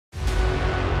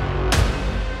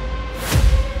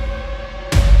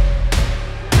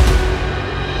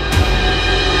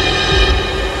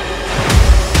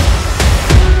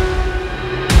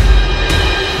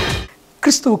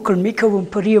கிறிஸ்துவுக்குள் மிகவும்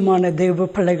பிரியமான தேவ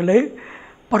பிள்ளைகளே,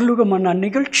 பரலோகமான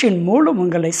நிகழ்ச்சியின் மூலம்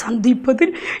உங்களை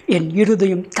சந்திப்பதில் என்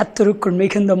இருதயம் கர்த்தருக்குள்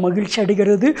மிகுந்த மகிழ்ச்சி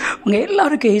அடைகிறது. உங்கள்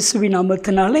எல்லாருக்கும் இயேசுவின்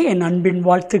நாமத்தினாலே என் அன்பின்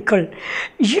வாழ்த்துக்கள்.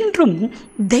 இன்றும்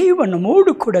தேவன்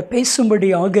நம்மோடு கூட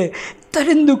பேசும்படியாக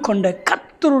தெரிந்து கொண்ட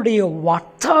கர்த்தருடைய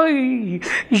வார்த்தை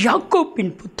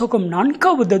யாக்கோபின் புத்தகம்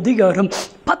 4வது அதிகாரம்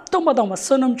 19ஆம்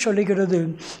வசனம் சொல்லுகிறது,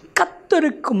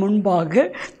 கர்த்தருக்கு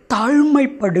முன்பாக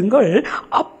தாழ்மைப்படுங்கள்,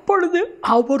 அப்பொழுது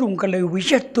அவர் உங்களை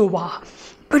உயர்த்துவார்.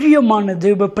 பிரியமான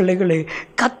தேவ பிள்ளைகளே,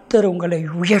 கர்த்தர் உங்களை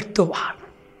உயர்த்துவார்.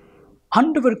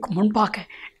 ஆண்டவருக்கு முன்பாக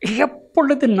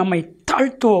எப்பொழுது நம்மை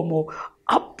தாழ்த்துவோமோ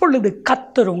அப்பொழுது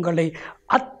கர்த்தர் உங்களை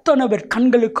அத்தனை பேர்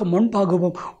கண்களுக்கு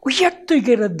முன்பாகவும்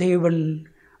உயர்த்துகிற தேவன்.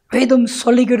 வேதம்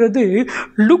சொல்லுகிறது,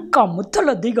 லூக்கா 1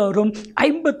 அதிகாரம்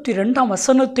 52ஆம்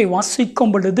வசனத்தை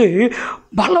வாசிக்கும் பொழுது,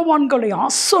 பலவான்களை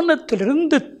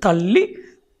ஆசனத்திலிருந்து தள்ளி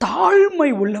தாழ்மை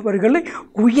உள்ளவர்களை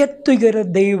உயர்த்துகிற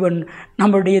தேவன்.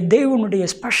 நம்முடைய தேவனுடைய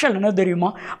ஸ்பெஷல் என்ன தெரியுமா?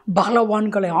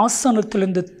 பலவான்களை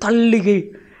ஆசனத்திலிருந்து தள்ளி,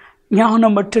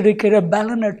 ஞானமற்றிருக்கிற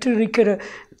பலனற்றிருக்கிற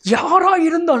யாராக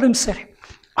இருந்தாலும் சரி,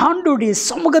 ஆண்டோடைய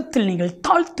சமூகத்தில் நீங்கள்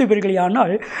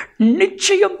தாழ்த்துவீர்களானால்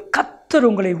நிச்சயம் கர்த்தர்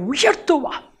உங்களை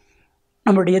உயர்த்துவார்.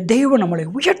 நம்முடைய தேவன் நம்மளை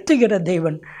உயர்த்துகிற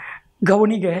தேவன்.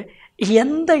 கவனிங்க,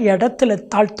 எந்த இடத்துல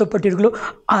தாழ்த்தப்பட்டீர்களோ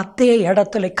அதே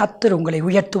இடத்துல கர்த்தர் உங்களை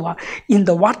உயர்த்துவார்.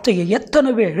 இந்த வார்த்தையை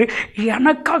எத்தனை பேர்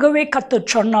எனக்காகவே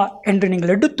கர்த்தர் சொன்னார் என்று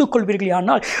நீங்கள்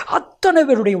எடுத்துக்கொள்வீர்களானால் அத்தனை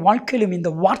பேருடைய வாழ்க்கையிலும்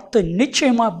இந்த வார்த்தை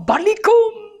நிச்சயமாக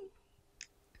பலிக்கும்.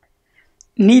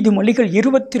 நீதிமொழிகள்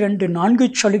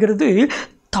 22:4 சொல்கிறது,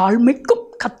 தாழ்மைக்கும்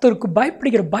கர்த்தருக்கு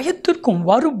பயப்படுகிற பயத்திற்கும்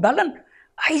வரும் பலன்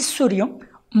ஐஸ்வர்யம்,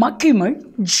 மகிமை,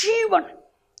 ஜீவன்.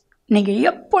 நீங்கள்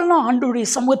எப்பெல்லாம் ஆண்டவருடைய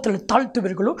சமூகத்தில்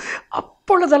தாழ்த்துவீர்களோ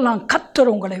அப்பொழுதெல்லாம்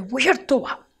கர்த்தர் உங்களை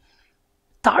உயர்த்துவார்.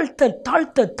 தாழ்த்த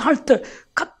தாழ்த்த தாழ்த்த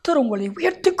கர்த்தர் உங்களை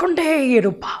உயர்த்தி கொண்டே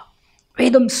இருப்பார்.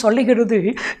 வேதம் சொல்லுகிறது,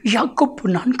 யாக்கோபு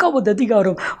 4வது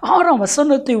அதிகாரம் 6ஆம்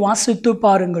வசனத்தை வாசித்து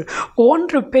பாருங்கள்.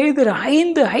 1 பேதுரு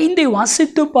 5:5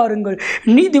 வாசித்து பாருங்கள்.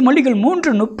 நீதிமொழிகள்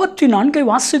 3:34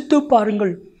 வாசித்து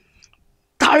பாருங்கள்.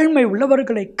 தாழ்மை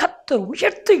உள்ளவர்களை கர்த்தர்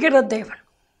உயர்த்துகிற தேவன்.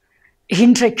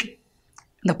 இன்றைக்கு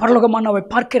இந்த பரலோகமானவை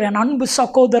பார்க்கிற என் அன்பு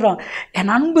சகோதரா,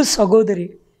 என் அன்பு சகோதரி,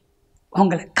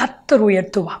 உங்களை கர்த்தர்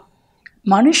உயர்த்துவார்.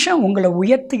 மனுஷன் உங்களை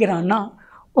உயர்த்துகிறான்னா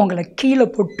உங்களை கீழே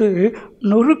போட்டு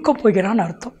நொறுக்க போகிறான்னு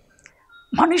அர்த்தம்.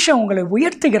 மனுஷன் உங்களை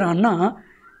உயர்த்துகிறான்னா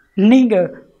நீங்கள்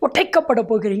உடைக்கப்பட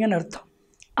போகிறீங்கன்னு அர்த்தம்.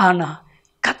 ஆனால்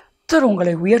கர்த்தர்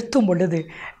உங்களை உயர்த்தும் பொழுது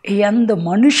எந்த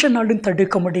மனுஷனாலும்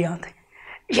தடுக்க முடியாது,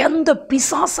 எந்த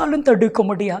பிசாசாலும் தடுக்க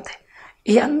முடியாது,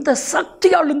 எந்த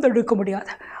சக்தியாலும் தடுக்க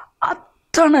முடியாது.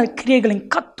 அத்தனை கிரியைகளின்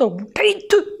கர்த்தர்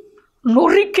உடைத்து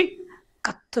நொறுக்கி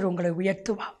கர்த்தர் உங்களை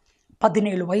உயர்த்துவார்.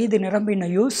 17 வயது நிரம்பின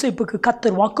யோசேப்புக்கு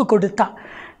கர்த்தர் வாக்கு கொடுத்தார்.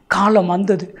 காலம்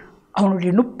வந்தது.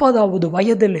 அவனுடைய 30வது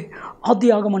வயதில்,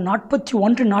 ஆதியாகமம்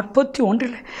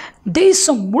 41:41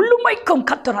 தேசம் முழுமைக்கும்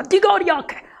கர்த்தர் அதிகாரியாக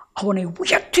அவனை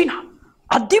உயர்த்தினார்.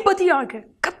 அதிபதியாக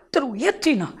கர்த்தர்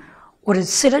உயர்த்தினார். ஒரு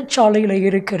சிறைச்சாலையில்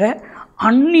இருக்கிற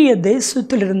அந்நிய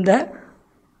தேசத்தில் இருந்த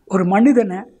ஒரு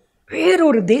மனிதனை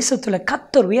வேறொரு தேசத்தில்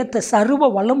கர்த்தர் உயர்த்த சர்வ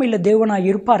வல்லமையில் தேவனாக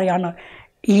இருப்பாரே. ஆனால்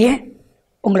ஏன்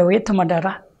உங்களை உயர்த்த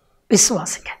மாட்டாரா?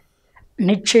 விசுவாசிங்க,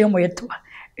 நிச்சயம் உயர்த்துவார்.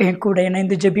 என் கூட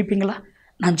இணைந்து ஜெபிப்பீங்களா?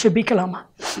 நான் ஜெபிக்கலாமா?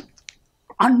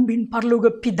 அன்பின்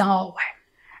பரலோக பிதாவே,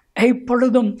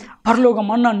 எப்பொழுதும் பரலோக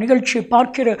மன்னா நிகழ்ச்சியை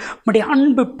பார்க்கிற நம்முடைய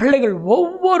அன்பு பிள்ளைகள்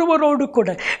ஒவ்வொருவரோடு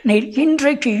கூட நீர்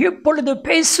இன்றைக்கு எப்பொழுது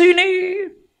பேசினீர்.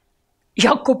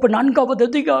 யாக்கோபு 4வது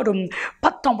அதிகாரம்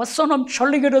 10ஆம் வசனம்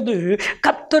சொல்லுகிறது,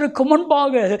 கர்த்தருக்கு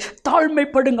முன்பாக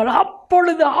தாழ்மைப்படுங்கள்,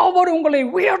 அப்பொழுது அவர் உங்களை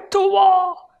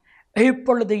உயர்த்துவார்.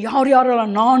 இப்பொழுது யார்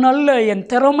யாரெல்லாம் நான் அல்ல, என்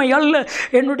திறமை அல்ல,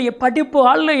 என்னுடைய படிப்பு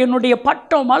அல்ல, என்னுடைய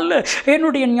பட்டம் அல்ல,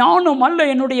 என்னுடைய ஞானம் அல்ல,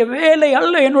 என்னுடைய வேலை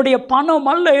அல்ல, என்னுடைய பணம்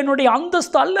அல்ல, என்னுடைய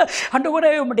அந்தஸ்து அல்ல,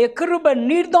 ஆண்டவரே உம்முடைய கிருபை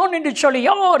நீர்தான் என்று சொல்லி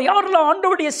யார் யாரெல்லாம்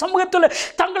ஆண்டவருடைய சமூகத்தில்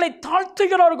தங்களை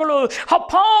தாழ்த்துகிறார்களோ,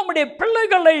 அப்பா உம்முடைய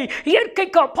பிள்ளைகளை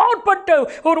இயற்கைக்கு அப்பாற்பட்ட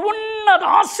ஒரு உன்னத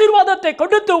ஆசீர்வாதத்தை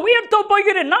கொடுத்து உயர்த்த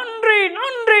போகிறேன். நன்றி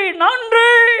நன்றி நன்றி.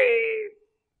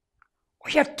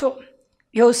 உயர்த்தும்.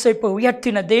 யோசேப்பை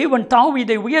உயர்த்தின தேவன்,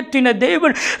 தாவீதை உயர்த்தின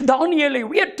தேவன், தானியேலை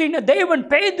உயர்த்தின தேவன்,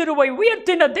 பேதுருவை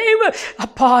உயர்த்தின தேவன்,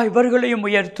 அப்பா இவர்களையும்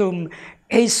உயர்த்தும்.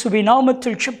 இயேசுவின்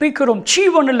நாமத்தில் ஜெபிக்கிறோம்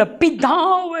ஜீவனுள்ள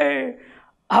பிதாவே,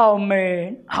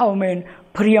 ஆமென் ஆமென்.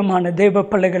 பிரியமான தேவ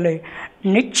பிள்ளைகளே,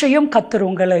 நிச்சயம் கர்த்தர்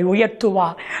உங்களை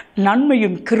உயர்த்துவார்.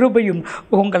 நன்மையும் கிருபையும்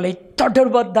உங்களை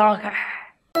தொடர்வதாக.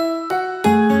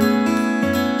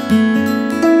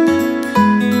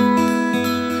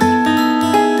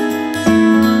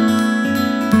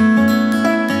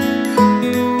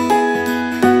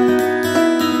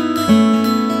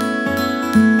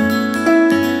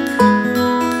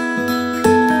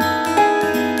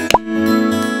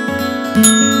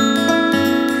 ஆமென்.